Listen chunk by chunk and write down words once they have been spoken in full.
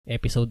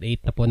episode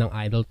 8 na po ng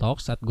Idol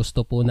Talks at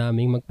gusto po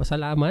naming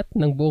magpasalamat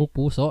ng buong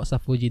puso sa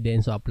Fuji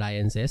Denso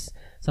Appliances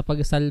sa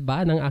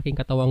pagsalba ng aking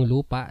katawang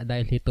lupa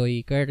dahil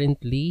ito'y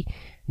currently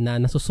na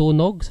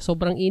nasusunog sa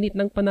sobrang init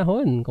ng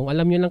panahon. Kung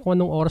alam nyo lang kung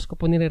anong oras ko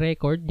po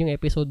nire-record yung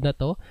episode na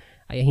to,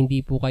 ay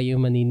hindi po kayo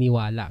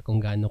maniniwala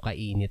kung gaano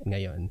kainit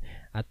ngayon.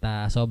 At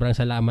sobrang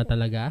salamat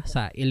talaga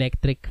sa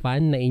electric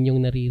fan na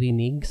inyong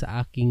naririnig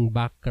sa aking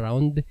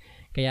background.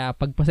 Kaya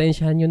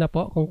pagpasensyahan nyo na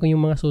po kung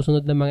yung mga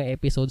susunod na mga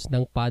episodes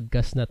ng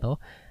podcast na to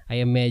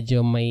ay medyo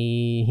may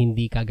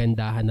hindi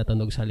kagandahan na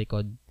tunog sa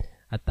likod.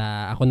 At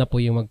ako na po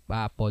yung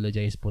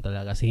magpa-apologize po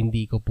talaga kasi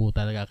hindi ko po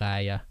talaga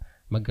kaya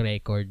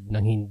mag-record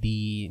ng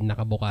hindi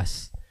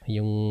nakabukas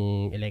yung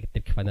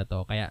electric fan na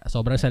to. Kaya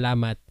sobrang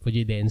salamat,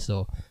 Fuji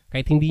Denso.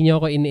 Kahit hindi nyo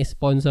ako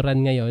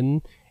ini-sponsoran ngayon,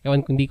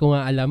 hindi ko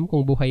nga alam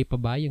kung buhay pa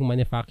ba yung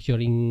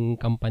manufacturing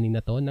company na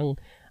to ng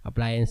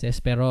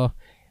appliances. Pero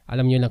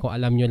alam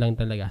nyo lang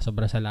talaga.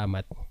 Sobrang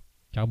salamat.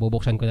 Tsaka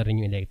bubuksan ko na rin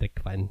yung electric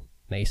fan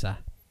na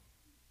isa.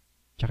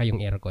 Tsaka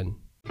yung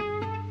aircon.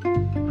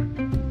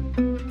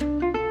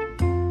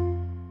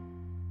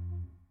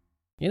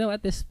 You know,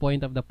 at this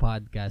point of the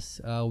podcast,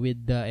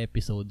 with the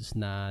episodes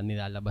na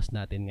nilalabas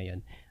natin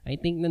ngayon, I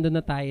think nandun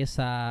na tayo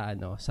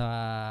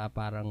sa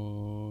parang,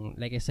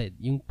 like I said,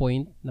 yung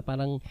point na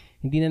parang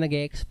hindi na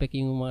nag-expect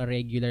yung mga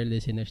regular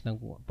listeners ng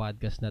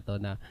podcast na to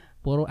na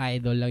puro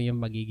idol lang yung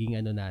magiging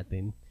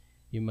natin,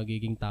 yung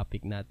magiging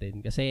topic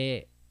natin.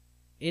 Kasi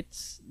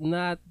it's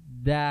not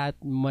that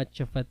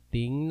much of a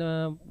thing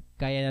na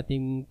kaya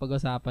nating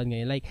pag-usapan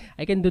ngayon. Like,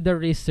 I can do the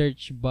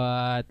research,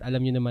 but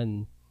alam nyo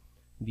naman,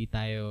 hindi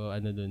tayo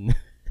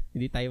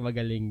hindi tayo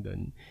magaling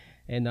doon.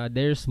 And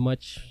there's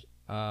much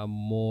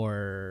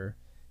more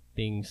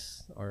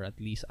things or at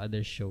least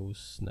other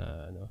shows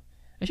na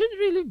I should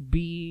really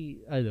be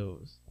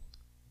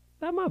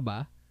tama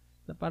ba?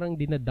 Na parang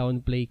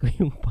dina-downplay ko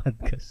yung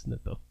podcast na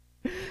to.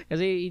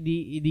 Kasi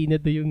hindi na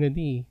to yung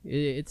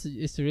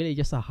it's really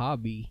just a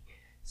hobby.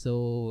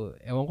 So,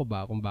 ewan ko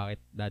ba kung bakit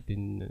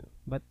natin,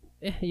 but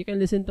you can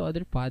listen to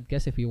other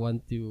podcasts if you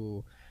want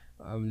to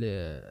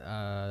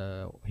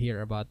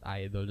hear about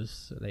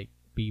idols like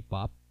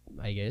P-pop,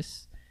 I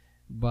guess.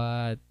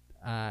 But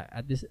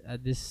at this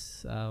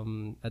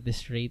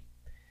rate,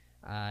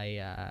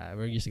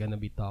 we're just gonna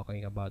be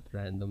talking about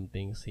random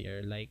things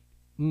here. Like,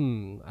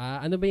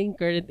 ano ba yung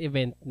current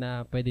event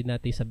na pwede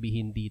natin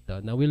sabihin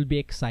dito na will be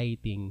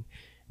exciting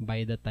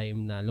by the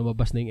time na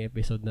lumabas na yung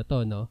episode na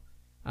to, no?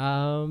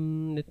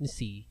 Let me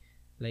see.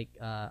 Like,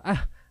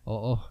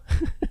 oo.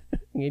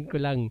 Ngayon ko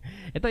lang.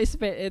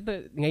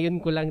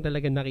 Ngayon ko lang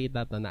talaga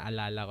nakita to,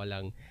 naalala ko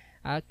lang.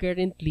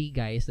 Currently,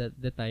 guys, at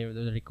the time of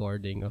the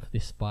recording of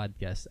this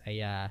podcast,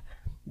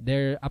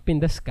 they're up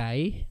in the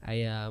sky.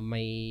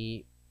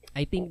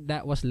 I think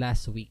that was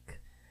last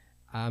week.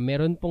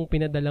 Meron pong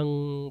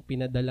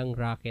pinadalang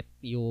rocket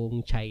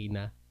yung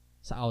China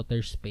sa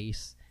outer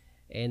space.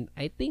 And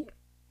I think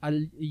a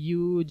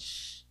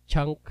huge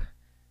chunk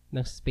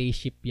ng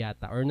spaceship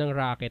yata or ng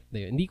rocket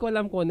na yun. Hindi ko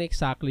alam kung ano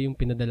exactly yung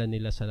pinadala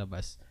nila sa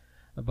labas.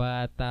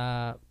 But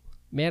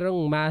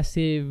merong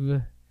massive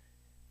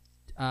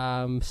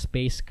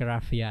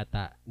spacecraft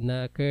yata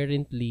na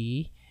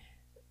currently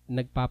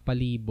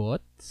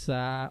nagpapalibot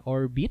sa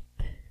orbit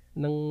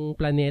ng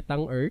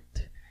planetang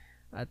Earth.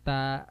 At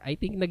I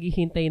think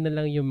naghihintay na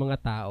lang yung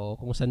mga tao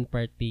kung saan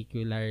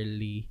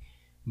particularly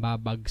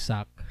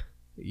babagsak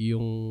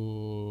yung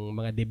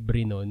mga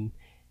debris nun.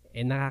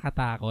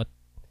 Nakakatakot.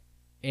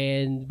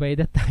 And by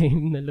the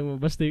time na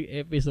lumabas na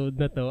yung episode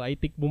na to, I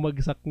think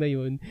bumagsak na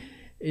yun.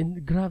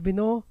 And grabe,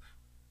 no?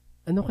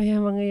 Ano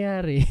kaya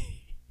mangyayari?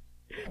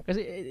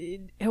 Kasi,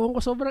 ewan ko,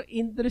 sobrang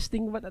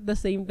interesting but at the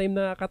same time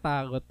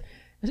nakakatakot.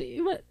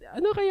 Kasi,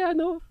 ano kaya,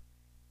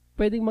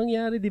 pwedeng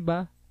mangyari, di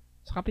ba?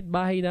 Sa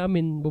kapitbahay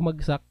namin,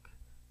 bumagsak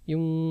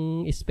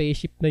yung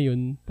spaceship na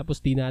yun,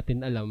 tapos di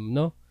natin alam,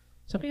 no?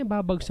 Saan kaya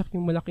babagsak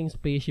yung malaking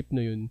spaceship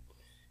na yun?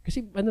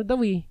 Kasi,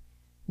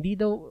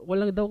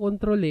 walang daw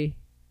control eh.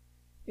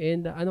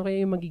 And, ano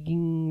kaya yung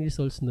magiging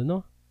results na,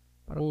 no?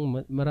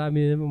 Parang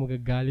marami na naman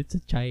magagalit sa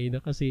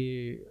China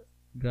kasi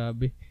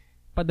grabe.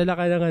 Papadala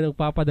ka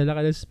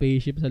ng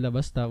spaceship sa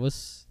labas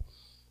tapos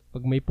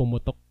pag may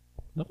pumutok.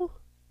 Naku,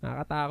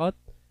 nakakatakot.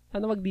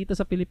 Sana wag dito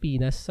sa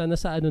Pilipinas. Sana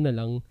sa na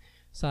lang,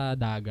 sa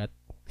dagat.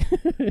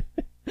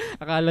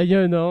 Akala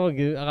nyo,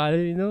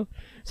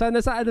 sana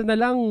sa na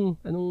lang.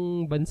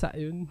 Anong bansa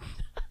yun?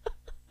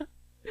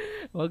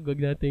 wag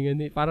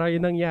natin Para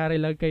yun nangyari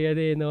lang kaya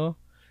din, no?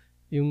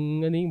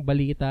 Yung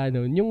balita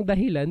noon, yung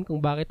dahilan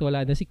kung bakit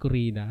wala na si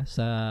Corina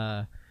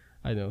sa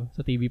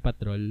TV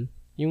Patrol.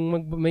 Yung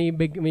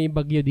may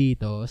bagyo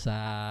dito sa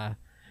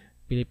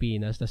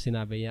Pilipinas, tapos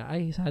sinabi niya,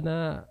 ay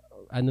sana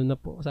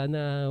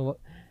sana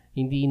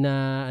hindi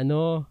na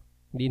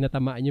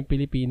tamaan yung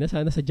Pilipinas,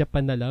 sana sa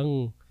Japan na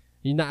lang.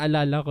 Yung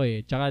naalala ko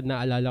eh. Tsaka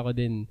naalala ko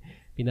din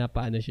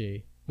pinapaano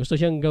siya eh. Gusto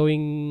siyang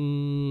gawing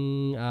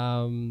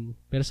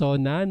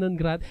persona non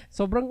grata.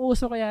 Sobrang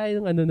uso kaya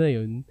yung na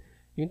yun.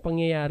 Yung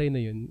pangyayari na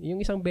yun, yung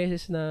isang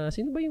beses na,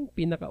 sino ba yung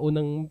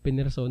pinakaunang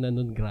pinersona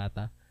non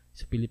grata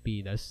sa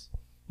Pilipinas?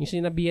 Yung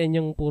sinabihan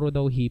niyang puro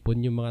daw hipon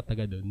yung mga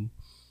taga doon.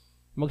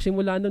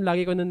 Magsimula nun,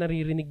 lagi ko na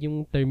naririnig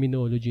yung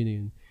terminology na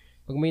yun.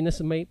 Pag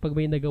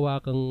may nagawa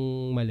kang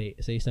mali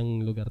sa isang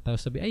lugar,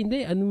 tapos sabi, ay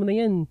hindi, ano mo na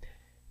yan?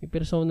 Yung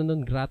persona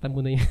nun, grata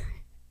mo na yan.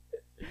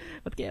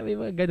 At kaya may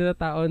mga gano'n na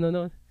tao,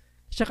 no?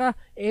 Tsaka,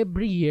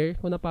 every year,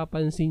 kung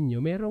napapansin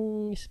nyo,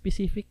 merong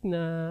specific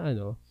na,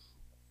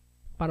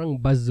 parang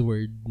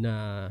buzzword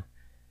na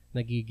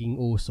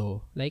nagiging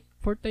uso. Like,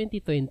 for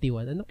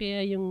 2021, ano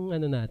kaya yung,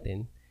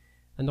 natin?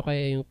 Ano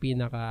kaya yung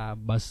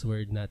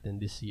pinaka-buzzword natin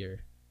this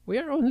year? We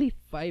are only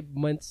 5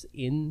 months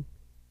into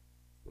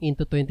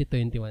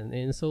 2021.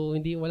 And so,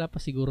 wala pa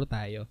siguro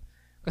tayo.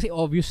 Kasi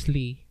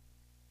obviously,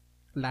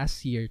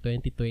 last year,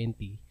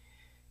 2020,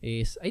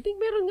 is, I think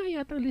meron nga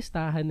yata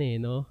listahan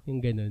no?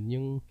 Yung ganun.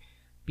 Yung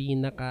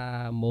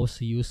pinaka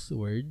most used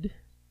word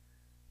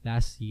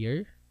last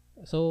year.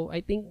 So,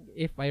 I think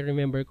if I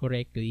remember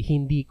correctly,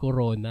 hindi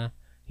corona,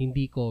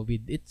 hindi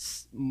COVID. It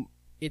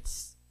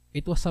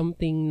was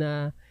something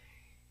na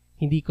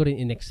hindi ko rin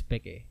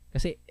in-expect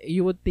Kasi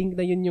you would think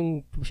na yun yung,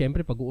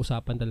 syempre,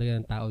 pag-uusapan talaga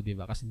ng tao, di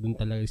ba? Kasi dun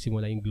talaga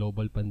simula yung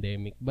global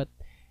pandemic. But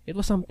it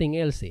was something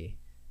else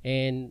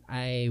And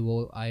I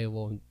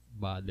won't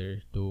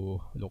bother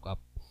to look up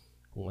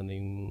kung ano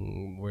yung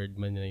word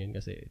man na yun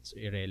kasi it's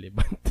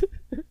irrelevant.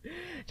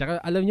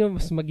 Tsaka alam nyo,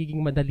 mas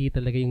magiging madali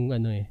talaga yung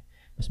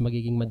mas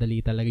magiging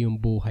madali talaga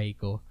yung buhay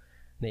ko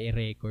na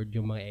i-record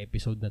yung mga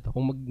episode na to.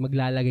 Kung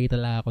maglalagay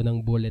talaga ako ng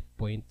bullet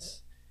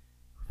points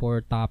for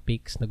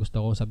topics na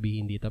gusto kong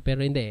sabihin dito.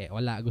 Pero hindi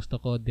wala.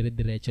 Gusto ko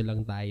dire-diretso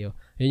lang tayo.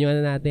 Yun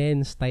yung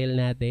natin, style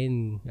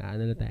natin. Na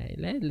tayo?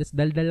 Let's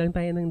daldal lang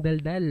tayo ng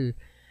daldal.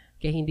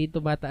 Kaya hindi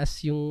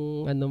tumataas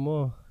yung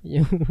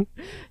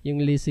yung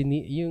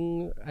listening,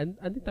 yung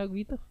ano tawag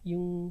dito?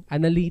 Yung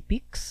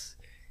analytics.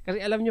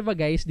 Kasi alam nyo ba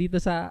guys, dito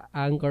sa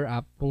Anchor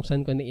app, kung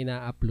saan ko na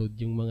ina-upload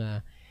yung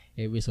mga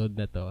episode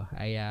na to,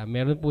 ay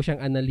meron po siyang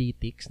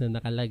analytics na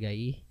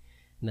nakalagay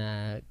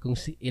na kung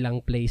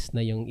ilang plays na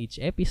yung each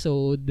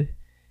episode,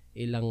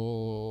 ilan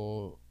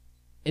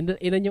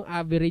yung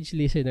average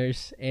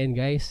listeners. And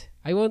guys,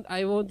 I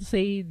won't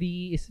say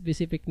the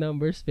specific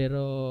numbers,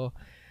 pero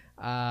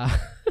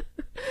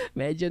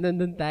medyo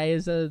nandun tayo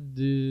sa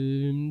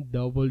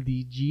double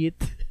digit.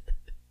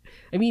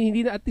 I mean,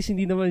 at least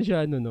hindi naman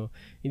siya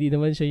hindi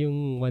naman siya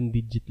yung 1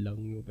 digit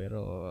lang,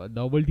 pero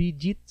double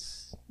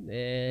digits,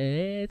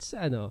 it's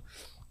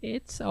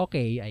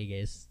okay, I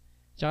guess.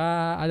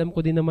 Tsaka alam ko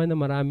din naman na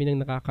marami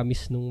nang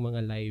nakakamiss nung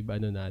mga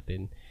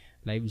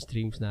live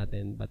streams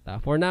natin. But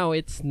for now,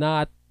 it's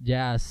not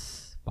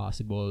just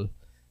possible.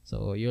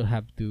 So you'll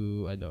have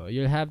to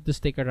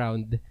stick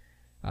around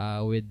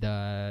with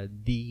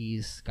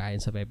these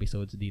kinds of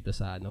episodes dito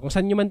sa kung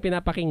saan nyo man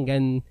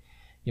pinapakinggan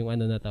yung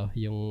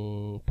yung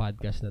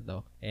podcast na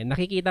to. And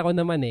nakikita ko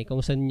naman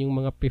kung saan yung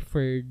mga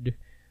preferred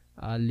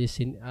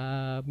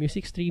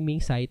music streaming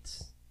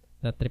sites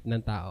na trip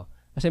ng tao.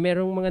 Kasi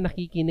merong mga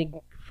nakikinig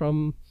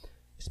from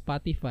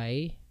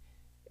Spotify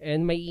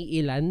and may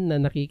ilan na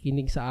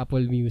nakikinig sa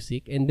Apple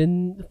Music, and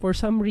then for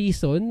some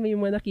reason may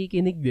mga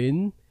nakikinig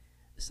din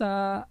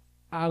sa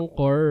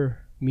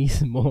Anchor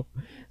mismo.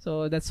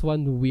 So that's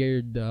one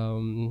weird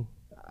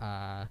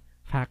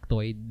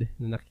factoid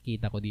na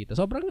nakikita ko dito.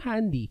 Sobrang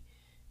handy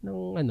ng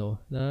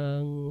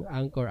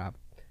Anchor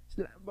app.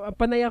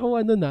 Panay ako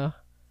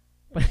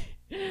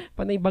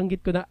panay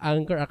banggit ko na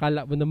Anchor.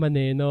 Akala mo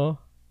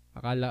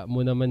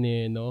naman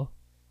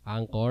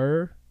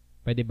Anchor,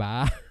 pwede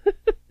ba?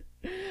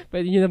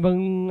 Pwede nyo na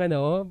bang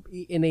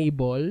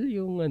i-enable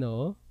yung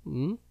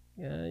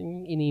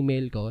yung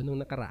in-email ko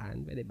nung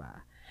nakaraan, pwede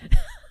ba?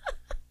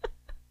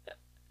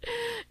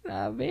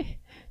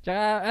 Grabe.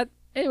 Tsaka,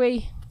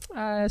 anyway,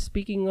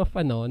 speaking of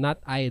not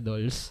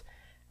idols,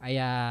 ay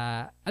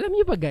alam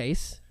niyo ba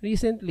guys,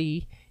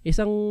 recently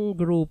isang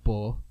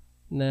grupo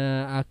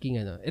na aking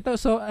ito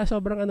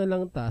sobrang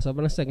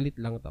sobrang saglit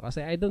lang to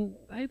kasi I don't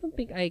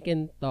think I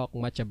can talk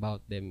much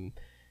about them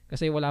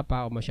kasi wala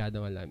pa ako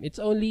masyadong alam. It's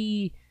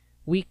only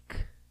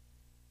week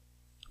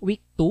 2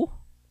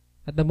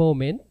 at the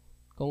moment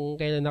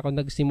kung kailan ako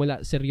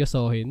nagsimula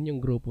seryosohin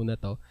yung grupo na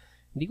to.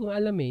 Hindi ko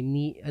alam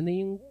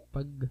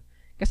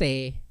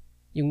kasi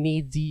yung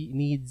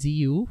needs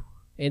you,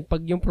 and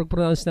pag yung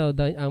pag-pronounce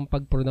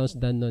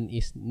doon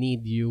is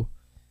need you.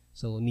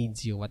 So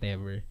needs you,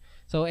 whatever.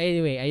 So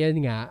anyway,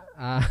 ayun nga,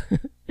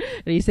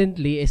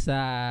 recently is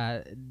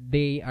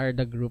they are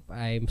the group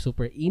I'm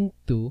super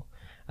into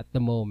at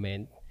the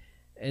moment.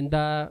 And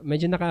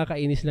medyo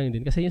nakakainis lang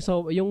din kasi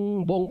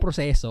yung buong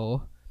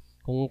proseso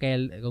kung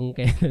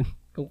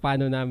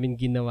paano namin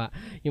ginawa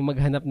yung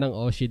maghanap ng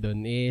oshi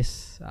doon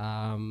is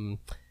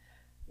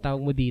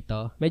tawag mo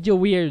dito, medyo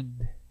weird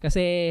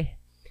kasi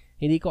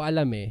hindi ko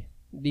alam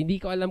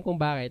Hindi ko alam kung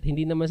bakit.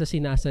 Hindi naman sa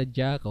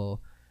sinasadya ko,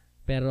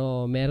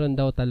 pero meron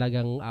daw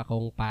talagang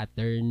akong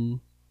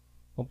pattern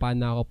kung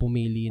paano ako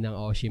pumili ng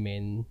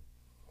Oshimen.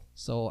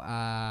 So,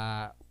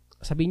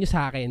 sabihin nyo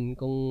sa akin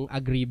kung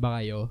agree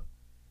ba kayo.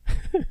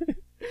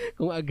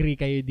 Kung agree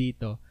kayo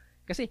dito.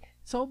 Kasi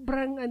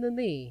sobrang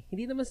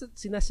hindi naman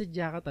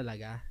sinasadya ka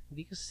talaga.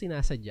 Hindi ko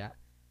sinasadya.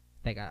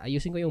 Teka,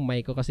 ayusin ko yung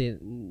mic ko kasi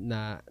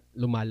na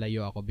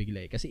lumalayo ako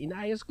bigla. Kasi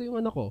inaayos ko yung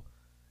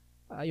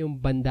yung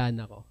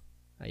bandana ko.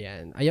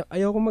 Ayan.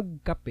 Ayaw ko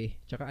magkape.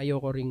 Tsaka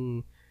ayaw ko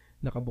ring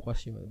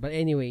nakabukas yun. But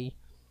anyway,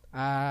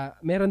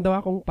 meron daw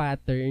akong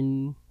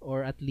pattern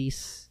or at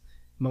least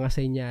mga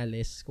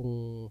senyales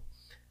kung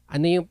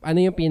ano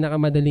yung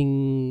pinakamadaling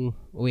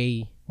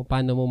way kung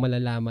paano mo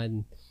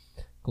malalaman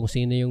kung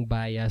sino yung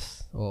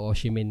bias o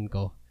oshimin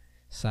ko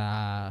sa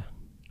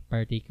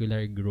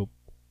particular group.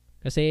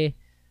 Kasi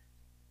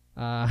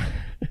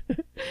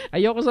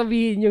ayoko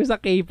sabihin yung sa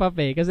K-pop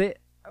kasi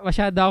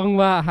masyado akong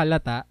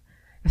mahalata.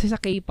 Kasi sa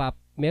K-pop,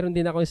 meron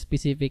din akong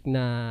specific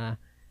na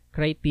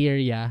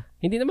criteria.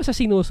 Hindi naman sa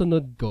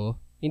sinusunod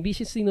ko. Hindi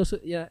siya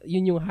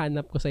yun yung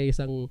hanap ko sa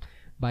isang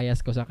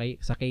bias ko sa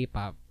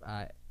K-pop.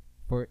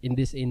 For in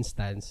this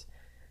instance,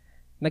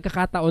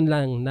 nagkakataon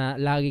lang na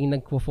laging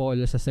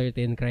nagfo-follow sa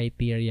certain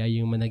criteria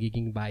yung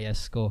nagiging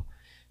bias ko.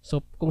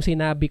 So, kung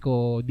sinabi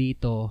ko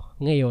dito,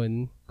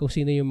 ngayon, kung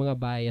sino yung mga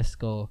bias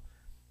ko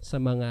sa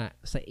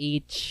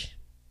each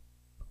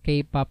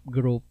K-pop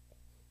group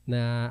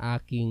na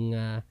aking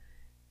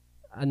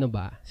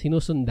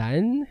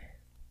sinusundan,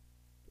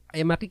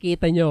 ay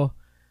makikita nyo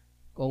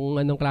kung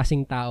anong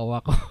klaseng tao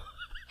ako.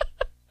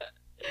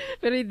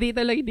 Pero hindi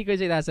ko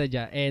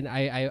sinasadya and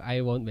I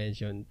won't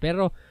mention.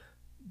 Pero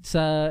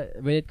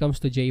when it comes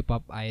to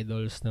J-pop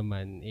idols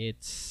naman,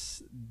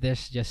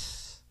 there's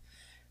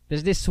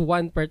this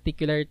one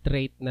particular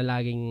trait na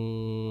laging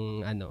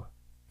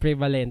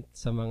prevalent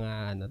sa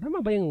mga tama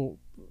ba yung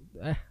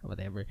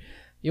whatever.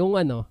 Yung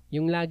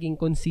laging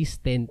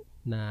consistent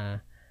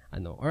na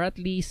or at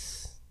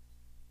least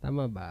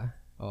tama ba?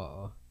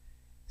 Oo.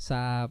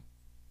 Sa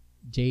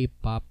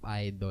J-pop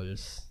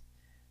idols.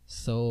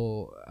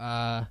 So,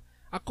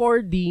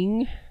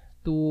 according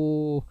to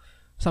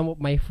some of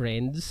my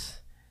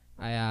friends,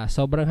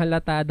 sobrang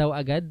halata daw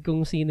agad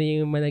kung sino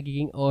yung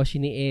nagiging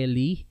oshi ni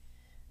Ellie.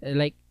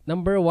 Like,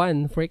 number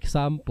 1, for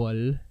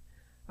example,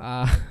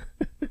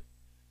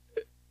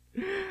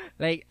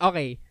 like,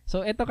 okay.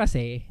 So, ito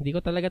kasi, hindi ko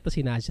talaga to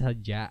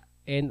sinasadya.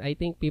 And I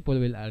think people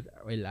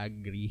will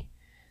agree.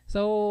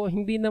 So,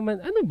 hindi naman,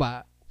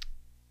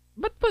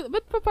 ba't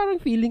pa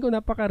parang feeling ko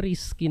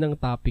napaka-risky ng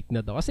topic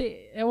na to?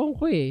 Kasi, ewan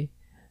ko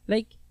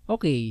Like,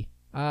 okay,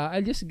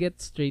 I'll just get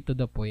straight to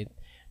the point.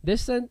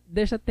 There's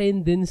a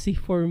tendency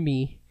for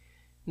me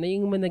na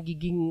yung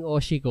nagiging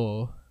oshi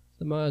ko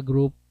sa mga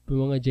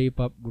mga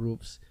J-pop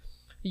groups,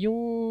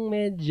 yung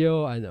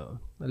medyo,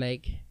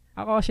 like,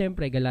 ako,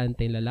 syempre,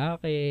 galante yung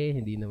lalaki,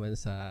 hindi naman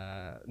sa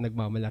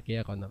nagmamalaki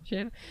ako, no?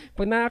 Syempre,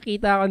 pag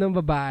nakakita ako ng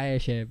babae,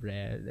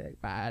 syempre, like,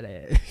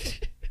 pare,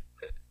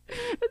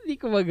 hindi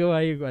ko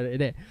magawa yung,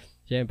 hindi,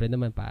 syempre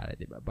naman, pare,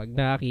 di ba? Pag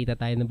nakakita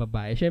tayo ng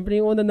babae, syempre,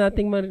 yung una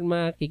nating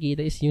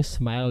makikita is yung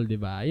smile,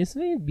 di ba?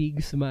 Yung big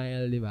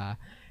smile, di ba?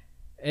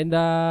 And,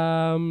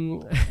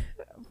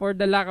 for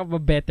the lack of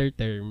a better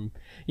term,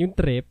 yung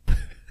trip,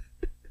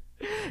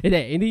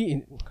 hindi,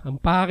 ang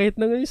pakit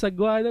na yung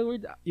sagwa ng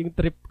word, yung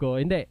trip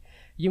ko, hindi,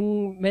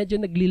 yung medyo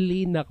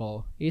naglilin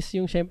ako is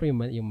yung syempre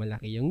yung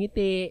malaki yung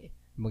ngiti,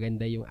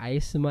 maganda yung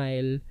eye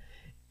smile,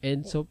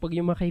 and so pag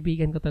yung mga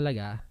kaibigan ko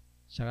talaga,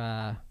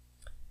 saka,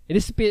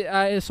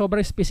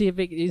 sobrang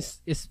specific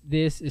is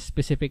this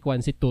specific one,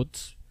 si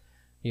Toots,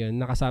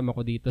 yun, nakasama ko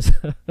dito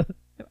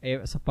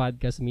sa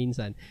podcast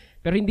minsan,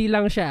 pero hindi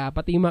lang siya,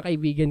 pati yung mga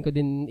kaibigan ko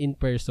din in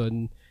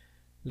person,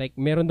 like,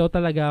 meron daw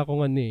talaga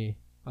akong ano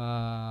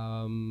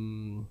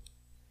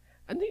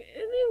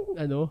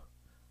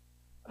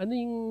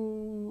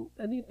yung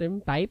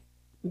term? Type?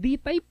 Hindi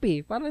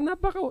type Parang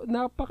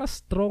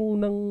napaka-strong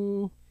ng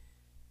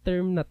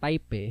term na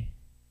type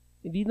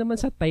Hindi naman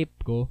sa type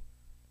ko.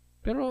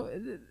 Pero,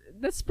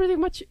 that's pretty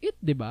much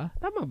it, di ba?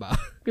 Tama ba?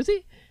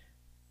 Kasi,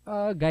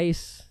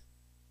 guys,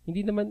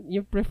 hindi naman,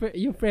 yung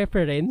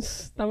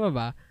preference, tama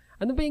ba?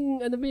 Ano ba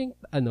yung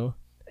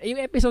yung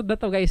episode na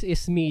to, guys,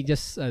 is me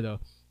just,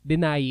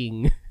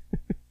 denying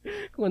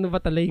kung ano ba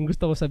talaga yung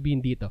gusto ko sabihin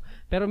dito.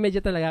 Pero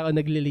medyo talaga ako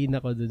naglilin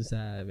ako dun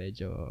sa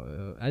medyo,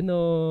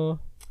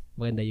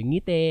 maganda yung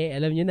ngiti,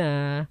 alam nyo na.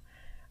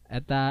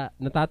 At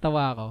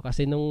natatawa ako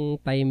kasi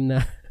nung time na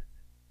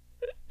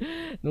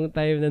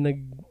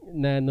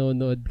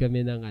nanonood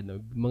kami ng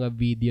mga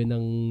video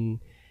ng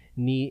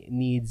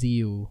Needs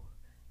You,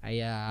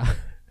 ay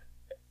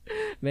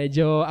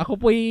medyo, ako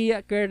po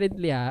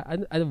currently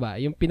ano ba,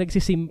 yung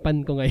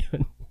pinagsisimpan ko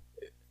ngayon.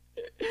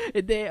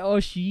 Hindi,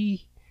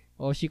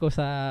 Oshi ko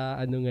sa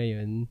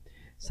ngayon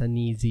sa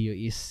Nizio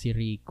is si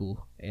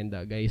Riku. And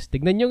guys,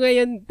 tignan nyo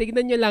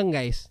lang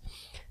guys.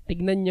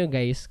 Tignan nyo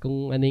guys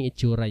kung ano yung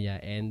itsura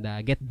niya and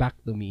get back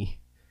to me.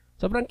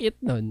 Sobrang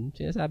cute nun.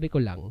 Sinasabi ko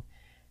lang.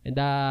 And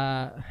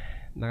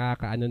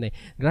nakakaano na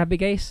Grabe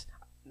guys.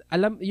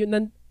 Alam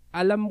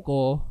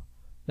ko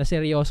na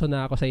seryoso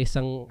na ako sa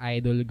isang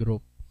idol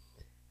group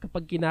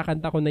kapag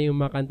kinakanta ko na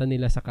yung mga kanta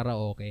nila sa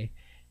karaoke.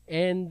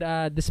 And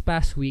this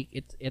past week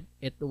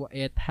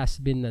it has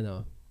been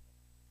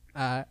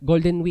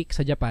Golden Week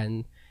sa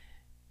Japan,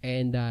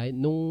 and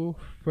nung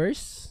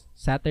first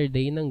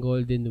Saturday ng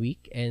Golden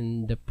Week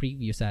and the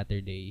previous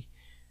Saturday,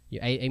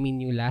 I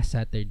mean yung last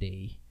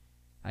Saturday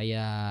ay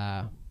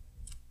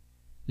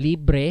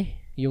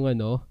libre yung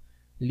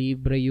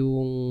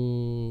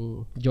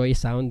Joy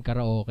Sound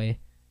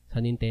Karaoke sa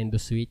Nintendo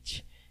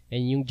Switch.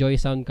 And yung Joy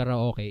Sound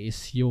Karaoke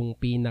is yung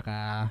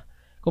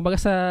kumbaga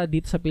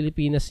dito sa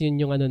Pilipinas, yun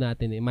yung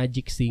natin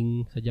Magic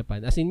Sing sa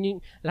Japan. As in,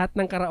 yung lahat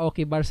ng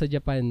karaoke bar sa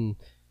Japan,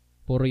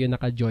 puro yung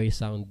naka-Joy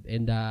Sound.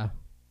 And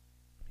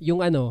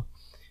yung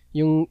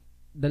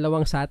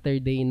dalawang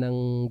Saturday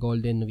ng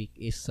Golden Week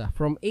is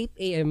from 8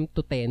 a.m.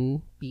 to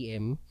 10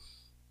 p.m.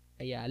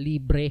 ay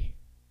libre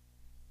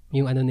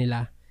yung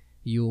nila,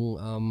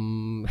 yung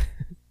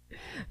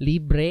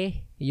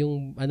libre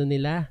yung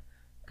nila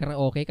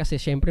karaoke, kasi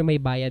syempre may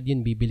bayad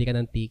yun, bibili ka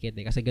ng ticket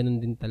kasi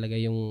ganun din talaga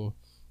yung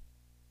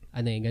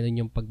ganun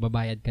yung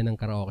pagbabayad ka ng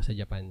karaoke sa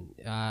Japan.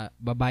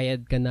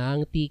 Babayad ka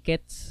ng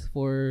tickets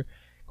for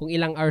kung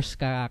ilang hours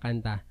ka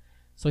kakanta.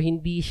 So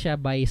hindi siya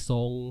by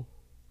song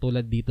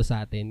tulad dito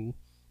sa atin,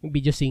 yung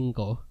video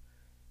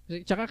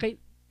 5. Tsaka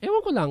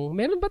ewan ko lang,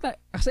 meron ba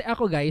kasi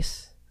ako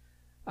guys,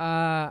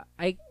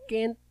 I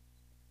can't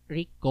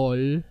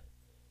recall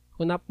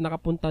kung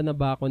nakapunta na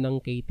ba ako ng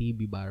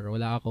KTV bar.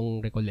 Wala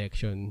akong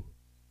recollection.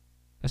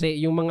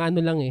 Kasi yung mga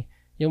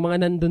yung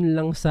mga nandun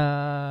lang sa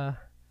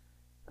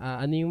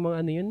basta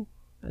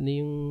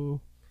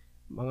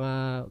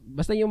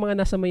yung mga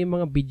nasa may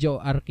mga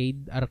video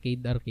arcade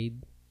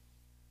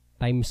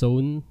time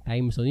zone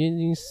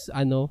yun yung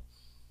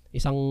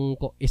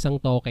isang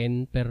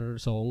token per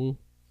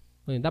song.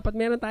 Dapat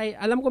meron tayo,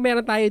 alam ko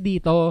meron tayo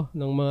dito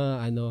ng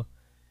mga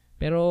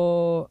pero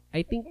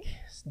I think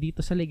dito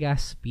sa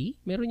Legazpi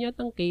meron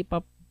yatang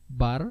K-pop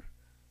bar,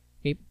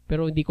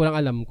 pero hindi ko lang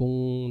alam kung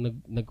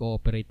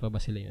nag-ooperate pa ba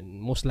sila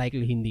yun. Most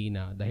likely hindi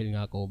na dahil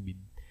nga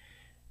COVID.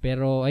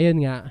 Pero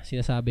ayun nga,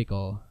 sinasabi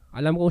ko,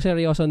 alam kong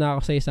seryoso na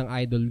ako sa isang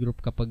idol group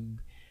kapag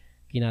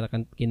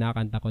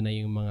kinakanta ko na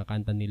yung mga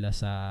kanta nila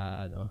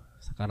sa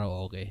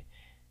karaoke.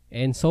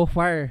 And so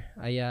far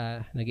ay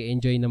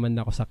nag-enjoy naman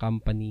ako sa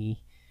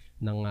company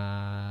ng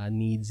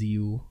Needs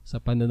You, sa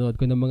panonood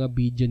ko ng mga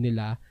video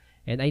nila.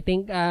 And I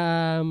think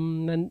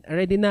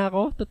ready na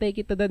ako to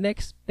take it to the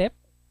next step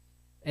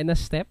and a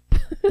step.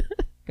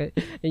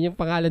 Yan yung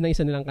pangalan ng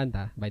isa nilang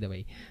kanta, by the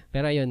way.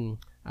 Pero ayun,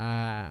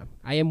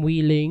 I am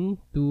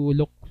willing to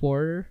look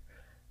for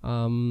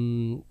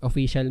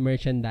official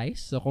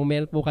merchandise. So kung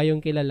meron po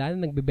kayong kilala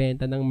na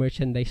nagbebenta ng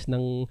merchandise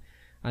ng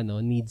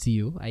Needs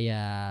You, ay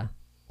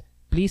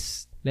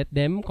please let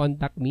them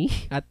contact me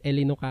at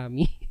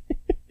Elinokami.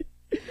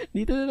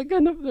 Dito na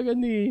naghanap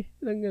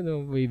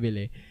ng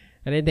bibili.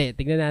 Pero hindi,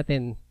 tignan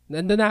natin.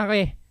 Nandun na ako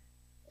eh.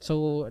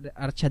 So,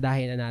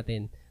 artsadahin na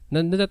natin.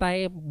 Nandun na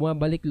tayo,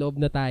 bumabalik loob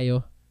na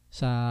tayo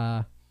sa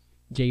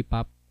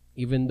J-pop.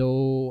 Even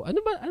though, ano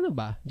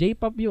ba?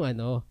 J-pop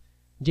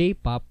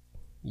J-pop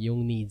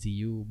yung Needs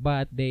You.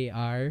 But they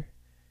are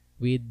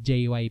with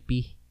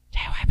JYP.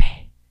 JYP.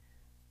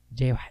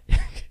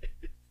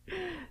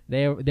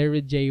 They're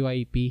with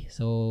JYP.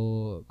 So,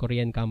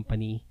 Korean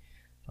company.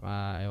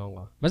 Ewan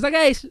ko. Basta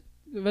guys,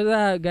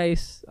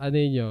 ano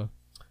yun nyo?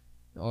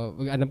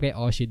 Mag-anap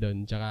kayo oshi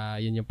doon.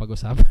 Tsaka yun yung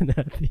pag-usapan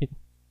natin.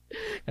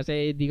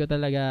 Kasi di ko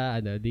talaga,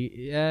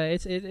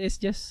 it's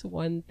just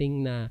one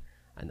thing na,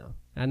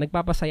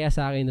 nagpapasaya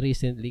sa akin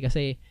recently.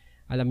 Kasi,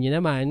 alam niyo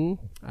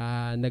naman,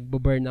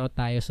 nagbo-burnout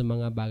tayo sa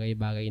mga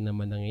bagay-bagay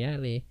naman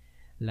nangyayari.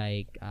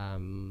 Like,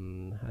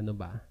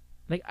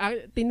 Like,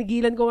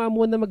 tinigilan ko nga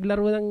muna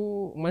maglaro ng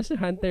Monster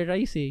Hunter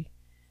Rise eh.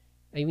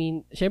 I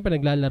mean, syempre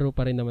naglalaro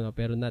pa rin naman ako,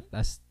 pero not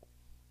as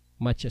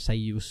much as I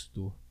used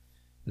to.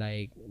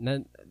 Like,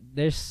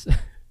 there's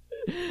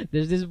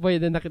this point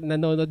na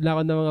nanonood lang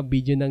ako ng mga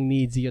video ng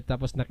Needs You,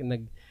 tapos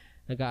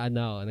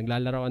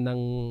naglalaro ako ng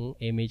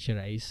MH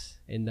Rise.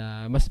 And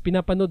mas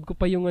pinapanood ko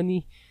pa yung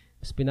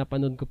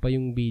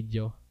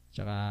video.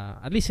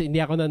 Tsaka, at least hindi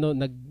ako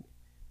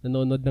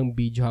nanonood ng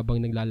video habang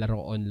naglalaro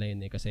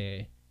online eh.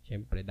 Kasi,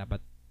 syempre,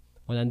 dapat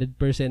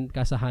 100%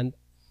 ka sa hunt.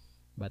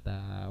 But,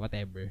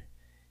 whatever.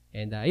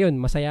 And, ayun,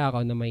 masaya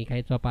ako na may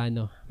kahit pa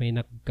paano, may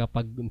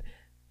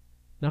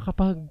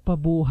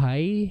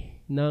nakapagpabuhay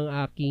ng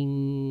aking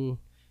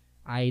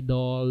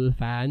idol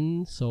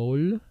fan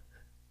soul.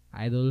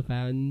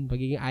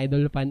 Pagiging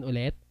idol fan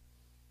ulit.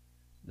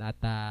 At,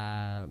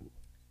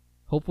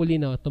 hopefully,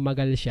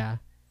 tumagal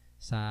siya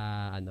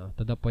sa,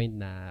 to the point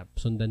na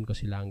sundan ko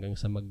sila hanggang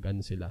sa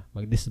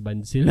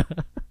mag-disband sila.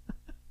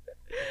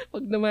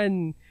 Wag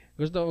naman.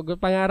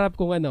 Pangarap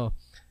kong ano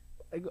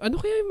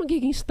kaya yung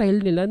magiging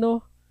style nila,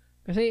 no?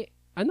 Kasi,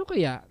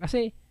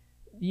 Kasi,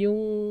 yung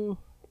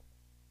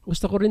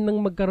gusto ko rin nang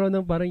magkaroon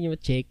ng parang yung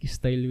check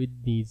style with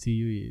Needs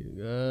You eh.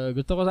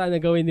 Gusto ko sana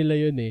gawin nila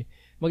yun eh.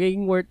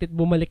 Magiging worth it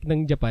bumalik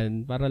ng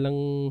Japan para lang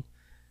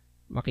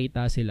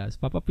makita sila.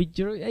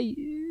 Papapicture, ay,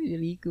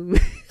 Rico.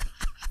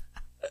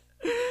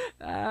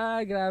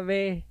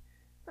 Grabe.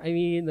 I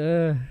mean,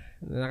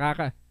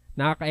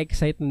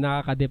 nakaka-excite,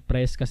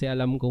 nakaka-depress kasi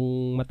alam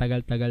kong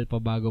matagal-tagal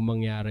pa bago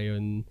mangyari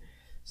yun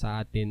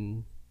sa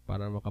atin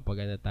para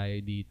makapagana tayo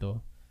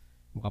dito.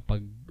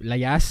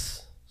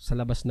 Makapaglayas sa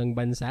labas ng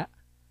bansa.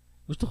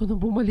 Gusto ko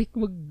nang bumalik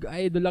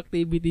mag-idol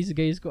activities,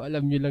 guys, ko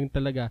alam nyo lang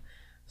talaga.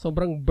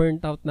 Sobrang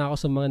burnt out na ako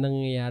sa mga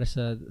nangyayari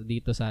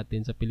dito sa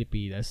atin sa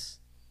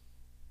Pilipinas.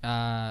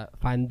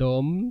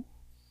 Fandom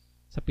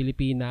sa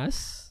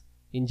Pilipinas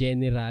in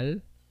general,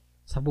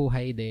 sa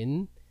buhay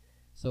din.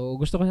 So,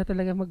 gusto ko na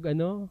talaga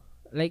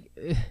like,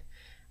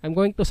 I'm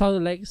going to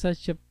sound like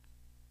such a,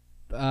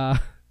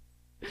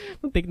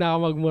 muntik na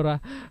ako magmura,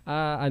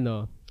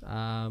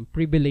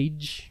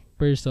 privileged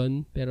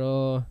person.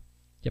 Pero,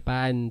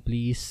 Japan,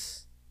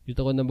 please.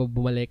 Gusto ko na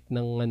bumalik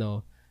ng,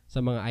 sa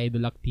mga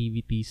idol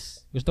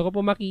activities. Gusto ko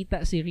po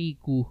makita si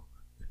Riku.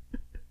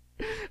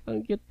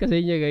 Ang cute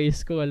kasi niya,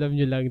 guys, kung alam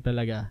nyo lang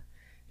talaga.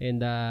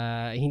 And,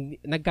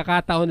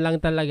 nagkakataon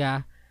lang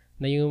talaga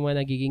na yung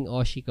mga nagiging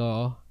oshi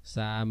ko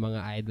sa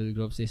mga idol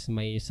groups is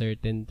may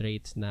certain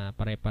traits na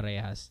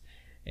pare-parehas.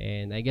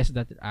 And I guess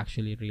that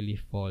actually really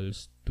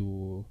falls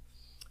to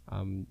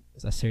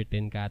a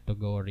certain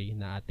category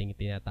na ating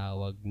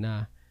tinatawag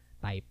na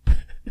type.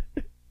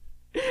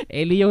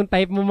 Eli yung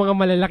type mo mga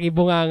malalaki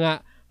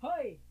bunganga.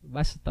 Hoy!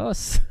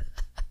 Bastos!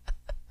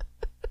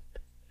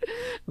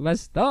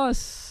 Bastos!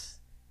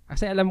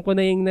 Kasi alam ko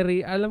na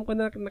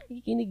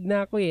nakikinig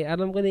na ako eh.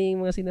 Alam ko na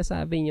yung mga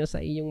sinasabi nyo sa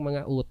iyong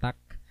mga utak.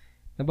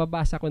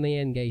 Nababasa ko na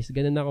yan, guys.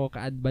 Ganun ako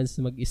ka-advance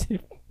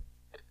mag-isip.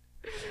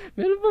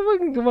 Meron pa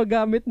bang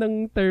gumagamit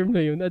ng term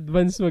na yun?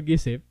 Advance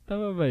mag-isip?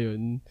 Tama ba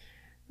yun?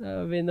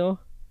 Sabi, no?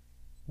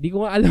 Di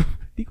ko alam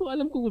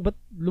kung ba't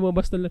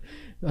lumabas na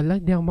lang.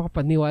 Hindi ako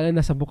makapaniwala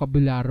na sa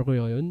bokabularyo ko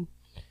yun.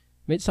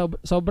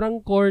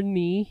 Sobrang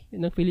corny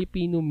ng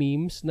Filipino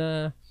memes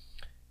na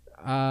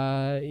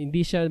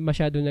hindi siya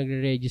masyado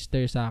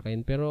nagre-register sa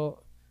akin.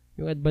 Pero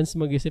yung advance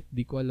mag-isip,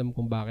 di ko alam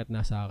kung bakit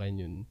nasa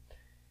akin yun.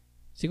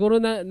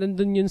 Siguro na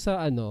nandun yun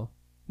sa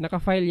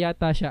naka-file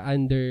yata siya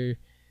under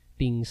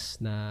things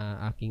na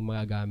aking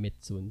magagamit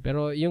soon.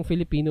 Pero yung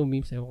Filipino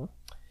memes,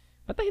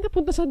 patay na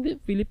punta sa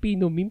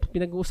Filipino memes,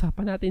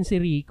 pinag-uusapan natin si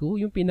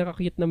Riku, yung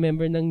pinaka-cute na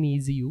member ng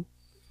Niziu.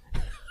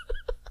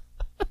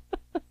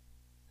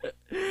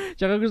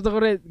 Tsaka gusto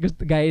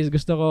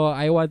ko,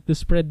 I want to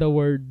spread the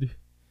word.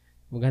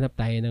 Maghanap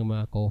tayo ng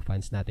mga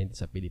co-fans natin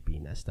sa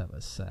Pilipinas.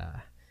 Tapos,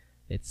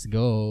 let's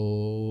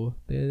go.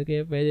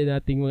 Kaya pwede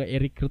nating mga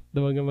i-recruit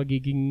na mga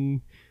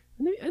magiging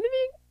ano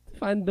yung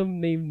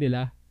fandom name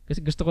nila? Kasi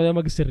gusto ko na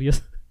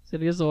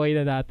seryosohin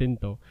na natin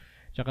to.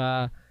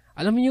 Tsaka,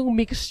 alam mo yung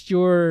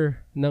mixture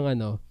ng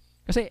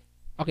kasi,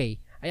 okay,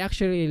 I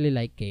actually really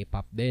like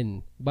K-pop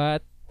din.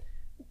 But,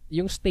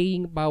 yung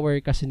staying power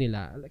kasi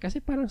nila,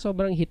 kasi parang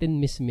sobrang hit and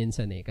miss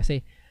minsan eh.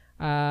 Kasi,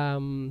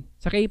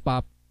 sa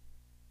K-pop,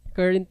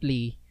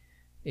 currently,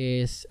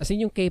 is, as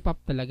in yung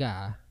K-pop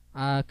talaga,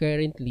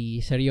 currently,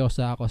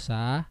 seryoso ako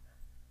sa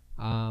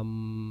ano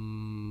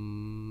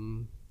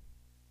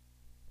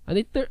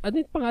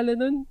yung pangalan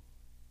nun?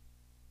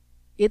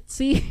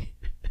 ITZY.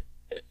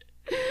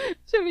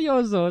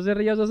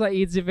 seryoso sa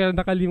ITZY pero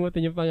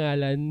nakalimutan yung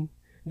pangalan.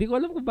 Hindi ko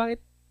alam kung bakit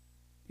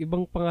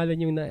ibang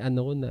pangalan yung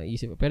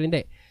naisip. Pero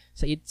hindi.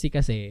 Sa ITZY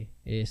kasi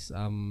is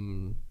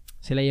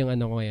sila yung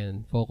ko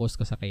ngayon, focus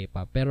ko sa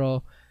K-pop.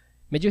 Pero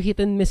medyo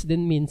hit and miss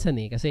din minsan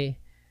eh kasi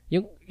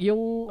yung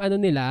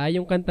nila,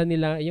 yung kanta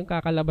nila, yung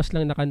kakalabas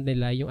lang na kanta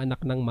nila, yung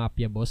anak ng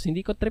mafia boss,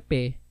 hindi ko trip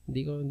eh.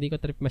 Hindi ko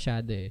trip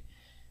masyado eh.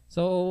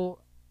 So,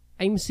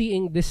 I'm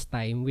seeing this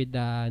time with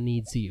the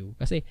Needs You.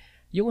 Kasi,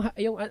 yung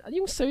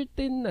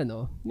certain,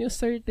 yung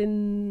certain,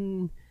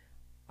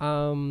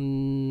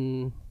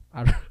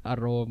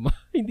 aroma.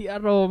 Hindi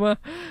aroma.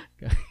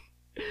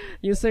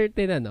 yung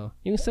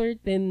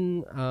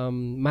certain,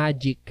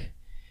 magic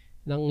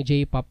ng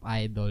J-pop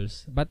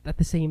idols, but at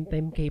the same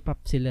time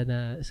K-pop sila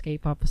na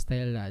K-pop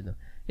style na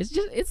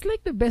it's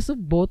like the best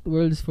of both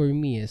worlds for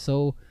me eh.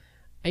 So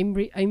I'm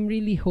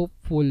really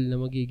hopeful na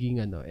magiging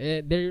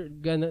they're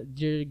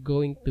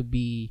going to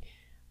be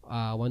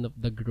one of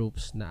the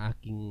groups na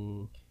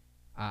aking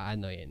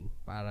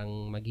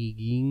parang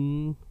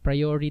magiging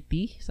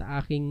priority sa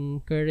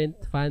aking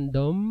current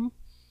fandom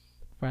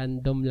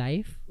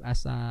life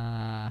as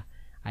a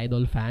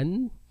idol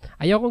fan.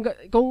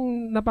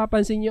 Kung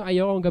napapansin nyo,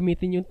 ayokong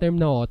gamitin yung term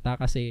na ota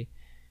kasi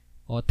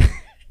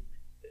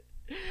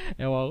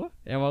ewan ko,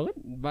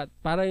 but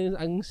parang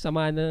ang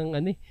sama ng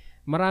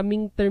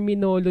maraming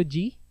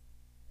terminology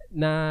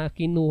na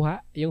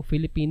kinuha yung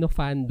Filipino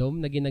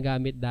fandom na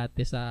ginagamit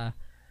dati sa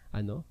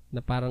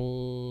na parang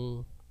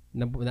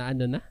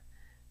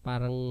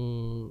parang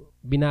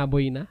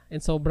binaboy na,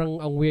 and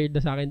sobrang ang weird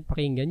na sa akin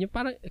pakinggan yung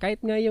parang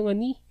kahit nga yung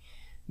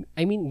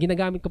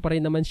ginagamit ko pa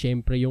rin naman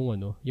syempre yung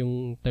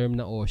yung term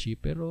na oshi,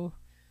 pero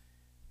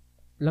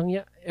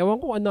ewan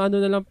ko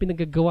ano-ano na lang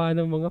pinagagawa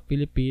ng mga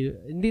Pilipino.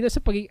 Hindi na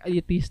sa pagiging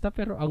elitista,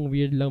 pero ang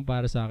weird lang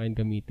para sa akin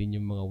gamitin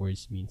yung mga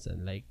words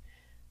minsan. Like,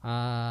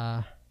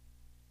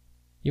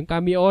 yung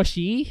kami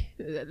oshi,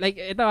 like,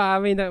 ito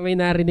may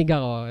narinig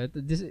ako.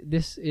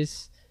 This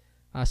is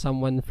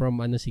someone from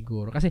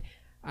siguro. Kasi,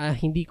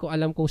 hindi ko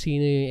alam kung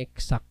sino yung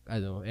exact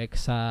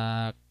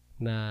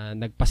na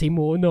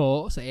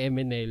nagpasimuno sa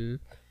MNL.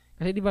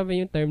 Kasi di ba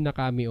yung term na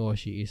kami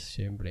oshi is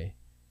syempre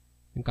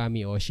yung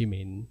kami oshi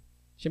men.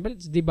 Siyempre,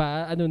 di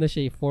ba,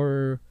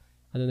 for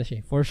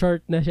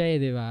short na siya,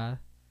 di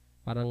ba?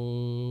 Parang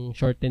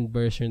shortened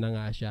version na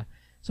nga siya.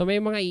 So, may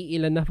mga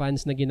iilan na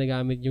fans na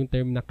ginagamit yung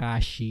term na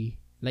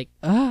kashi. Like,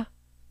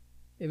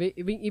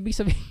 ibig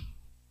sabihin,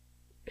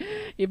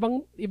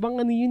 ibang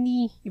ano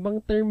yun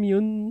ibang term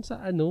yun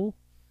sa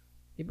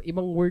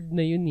ibang word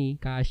na yun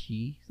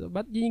kashi. So,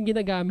 ba't yun yung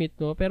ginagamit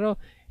mo?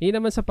 Pero, hindi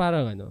naman sa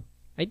parang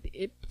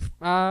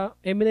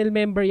MNL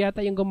member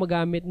yata yung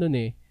gumagamit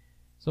nun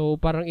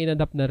So, parang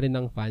inadapt na rin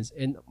ng fans.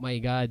 And,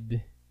 my God,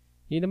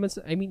 hindi naman,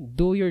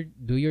 do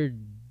your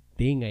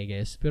thing, I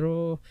guess.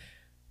 Pero,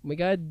 my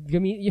God,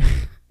 gamit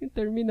yung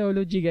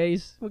terminology,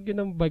 guys. Huwag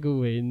yun ang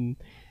baguhin.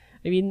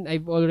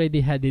 I've already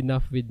had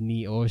enough with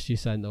ni Oshi,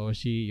 san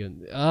Oshi,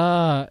 yun.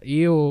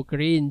 Ew,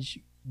 cringe,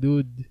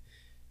 dude.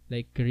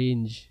 Like,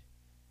 cringe.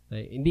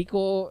 Like,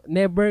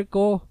 never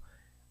ko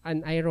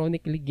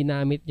unironically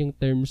ginamit yung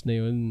terms na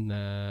yun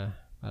na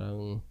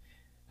parang,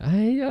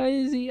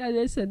 si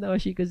san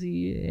Oshi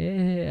kasi,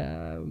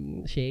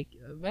 shake.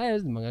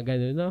 Mga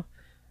ganun, no?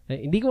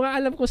 Hindi ko nga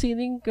alam kung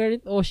sino yung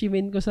current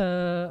Oshimen ko sa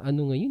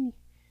ngayon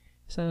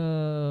sa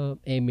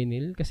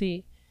MNL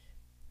kasi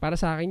para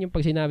sa akin yung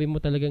pag sinabi mo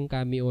talagang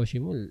kami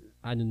Oshi mo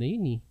na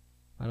yun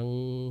parang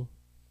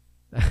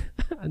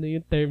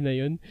yung term na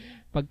yun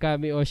pag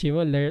kami Oshi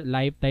mo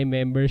lifetime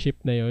membership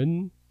na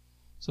yun.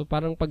 So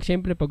parang pag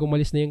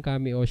umalis na yung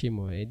kami Oshi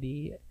mo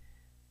di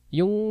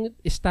yung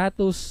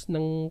status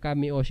ng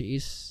kami Oshi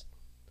is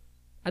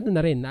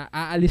na rin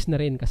aalis na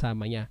rin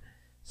kasama niya.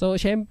 So,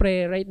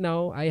 syempre, right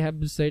now, I have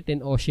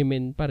certain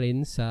Oshimen pa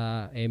rin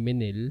sa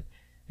MNL.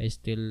 I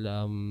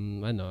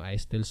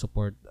still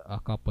support a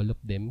couple of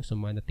them. So,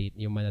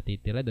 yung mga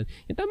natitira doon.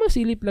 Yung tamang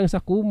silip lang sa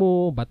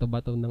Kumu,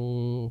 bato-bato ng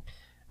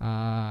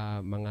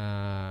mga,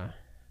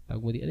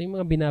 tawag mo yung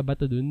mga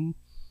binabato doon.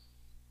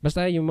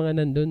 Basta yung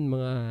mga nandun,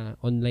 mga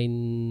online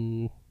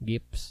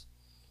gifts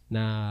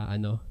na,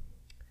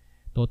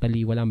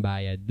 totally walang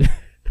bayad.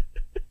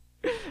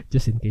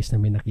 Just in case na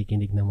may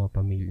nakikinig ng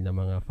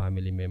mga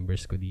family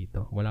members ko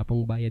dito. Wala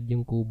pong bayad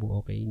yung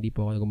kubo, okay? Hindi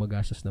po ako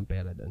gumagastos ng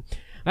pera doon.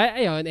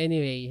 Ayun,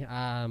 anyway,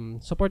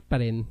 support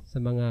pa rin sa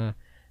mga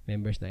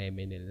members na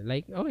MNL.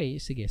 Like, okay,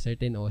 sige,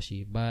 certain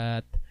Oshi.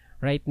 But,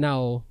 right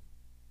now,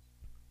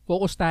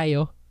 focus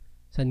tayo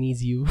sa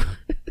Nizu.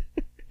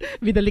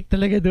 Binalik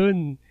talaga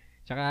doon.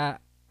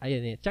 Tsaka,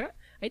 ayun Tsaka,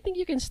 I think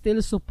you can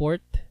still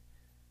support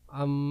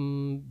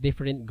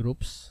different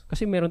groups.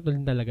 Kasi meron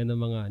din talaga ng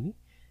mga,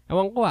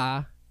 ewan ko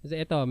kasi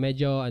ito,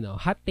 medyo,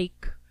 hot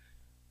take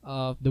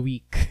of the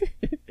week.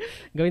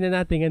 Gawin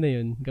na natin,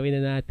 Gawin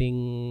na nating,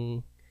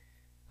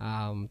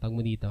 tawag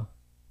mo dito,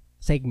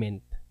 segment.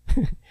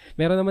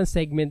 Meron naman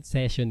segment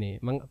session in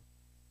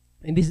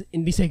this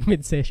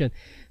segment session,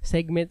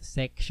 segment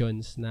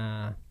sections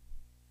na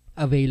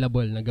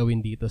available na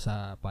gawin dito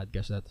sa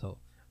podcast na to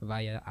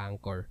via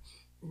Anchor.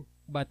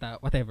 But,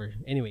 whatever.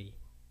 Anyway,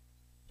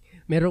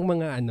 merong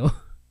mga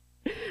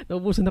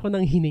naubusan ako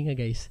ng hininga,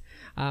 guys.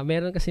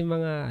 Meron kasi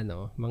mga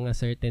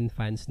certain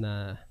fans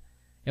na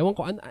ewan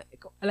ko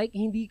like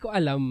hindi ko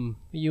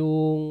alam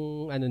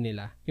yung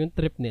nila, yung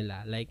trip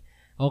nila. Like,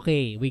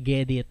 okay, we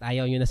get it.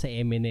 Ayaw nyo na sa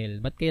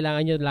MNL. But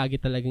kailangan nyo lagi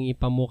talagang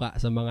ipamuka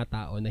sa mga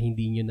tao na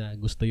hindi nyo na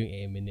gusto yung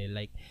MNL.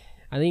 Like,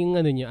 ano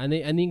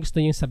yung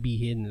gusto nyo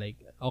sabihin? Like,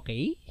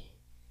 okay?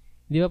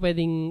 Di ba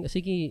pwedeng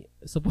sige,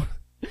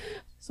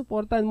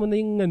 supportan mo na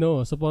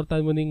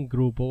yung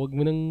grupo. Wag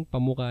mo nang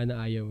pamuka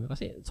na ayaw mo.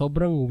 Kasi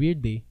sobrang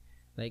weird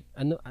Like,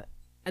 ano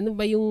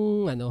ba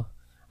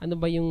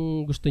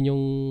yung gusto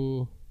nyong,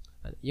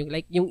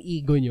 yung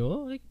ego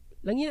nyo? Like,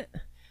 lang yan.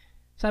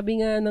 Sabi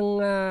nga ng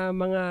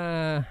mga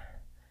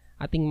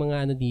ating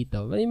mga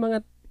dito, may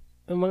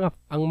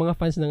ang mga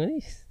fans ng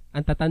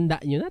ang tatanda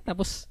nyo na,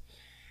 tapos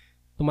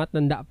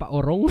tumatanda pa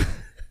orong.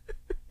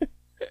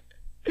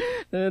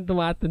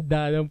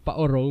 Tumatanda ng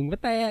paorong.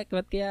 Ba't kaya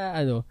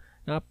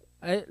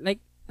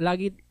like,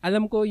 lagi,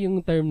 alam ko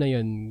yung term na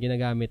yun,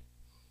 ginagamit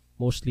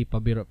mostly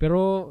pabiro.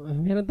 Pero,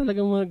 meron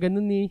talagang mga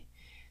ganun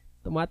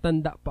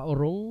tumatanda pa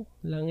orong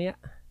lang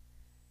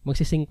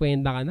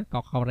magsi-50 ka na,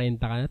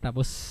 kaka-40 ka na,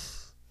 tapos,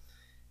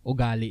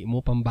 ugali mo,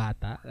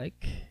 pambata.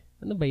 Like,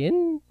 ano ba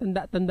yan?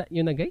 Tanda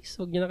nyo na, guys.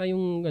 Huwag nyo na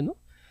kayong,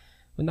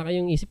 huwag na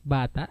kayong isip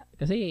bata.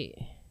 Kasi,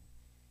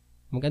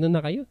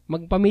 na kayo?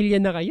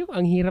 Magpamilya na kayo?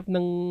 Ang hirap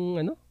ng,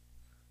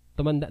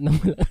 tumanda na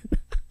mo lang.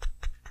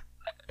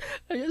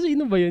 Ay,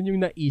 sino ba yun yung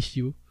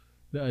na-issue?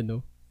 Na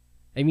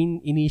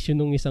in-issue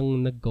nung isang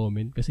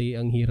nag-comment kasi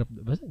ang hirap,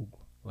 basta,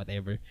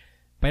 whatever.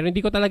 Pero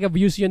hindi ko talaga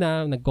views yun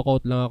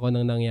nagko-quote lang ako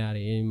ng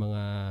nangyari, yung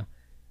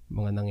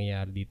mga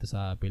nangyayari dito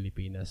sa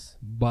Pilipinas.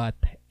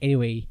 But,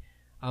 anyway,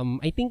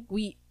 I think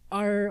we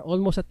are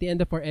almost at the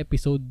end of our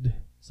episode.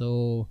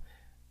 So,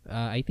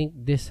 I think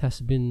this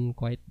has been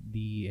quite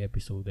the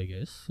episode, I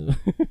guess.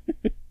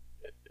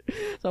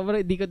 So,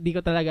 di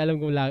ko talaga alam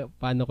kung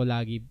paano ko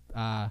lagi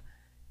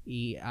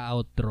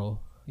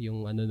i-outro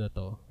yung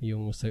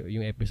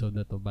yung episode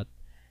na to, but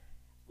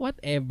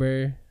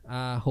whatever,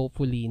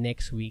 hopefully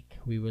next week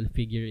we will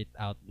figure it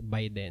out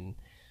by then.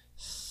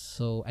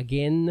 So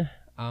again,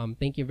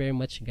 thank you very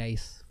much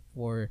guys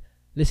for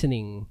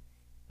listening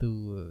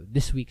to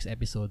this week's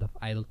episode of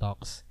Idol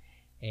Talks.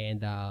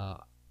 And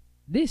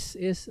this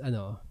is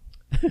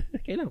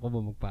kailangan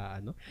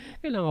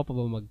ko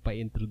ba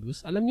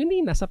magpa-introduce? Alam niyo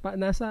ni nasa ko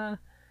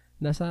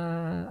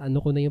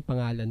na yung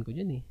pangalan ko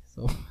diyan eh.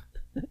 So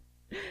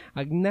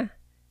agna.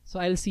 So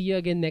I'll see you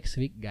again next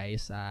week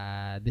guys.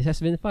 This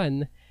has been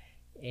fun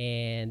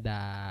and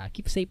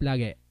keep safe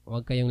lagi.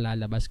 Huwag kayong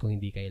lalabas kung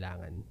hindi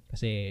kailangan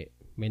kasi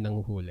may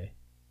nanghuhuli.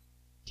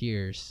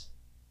 Cheers.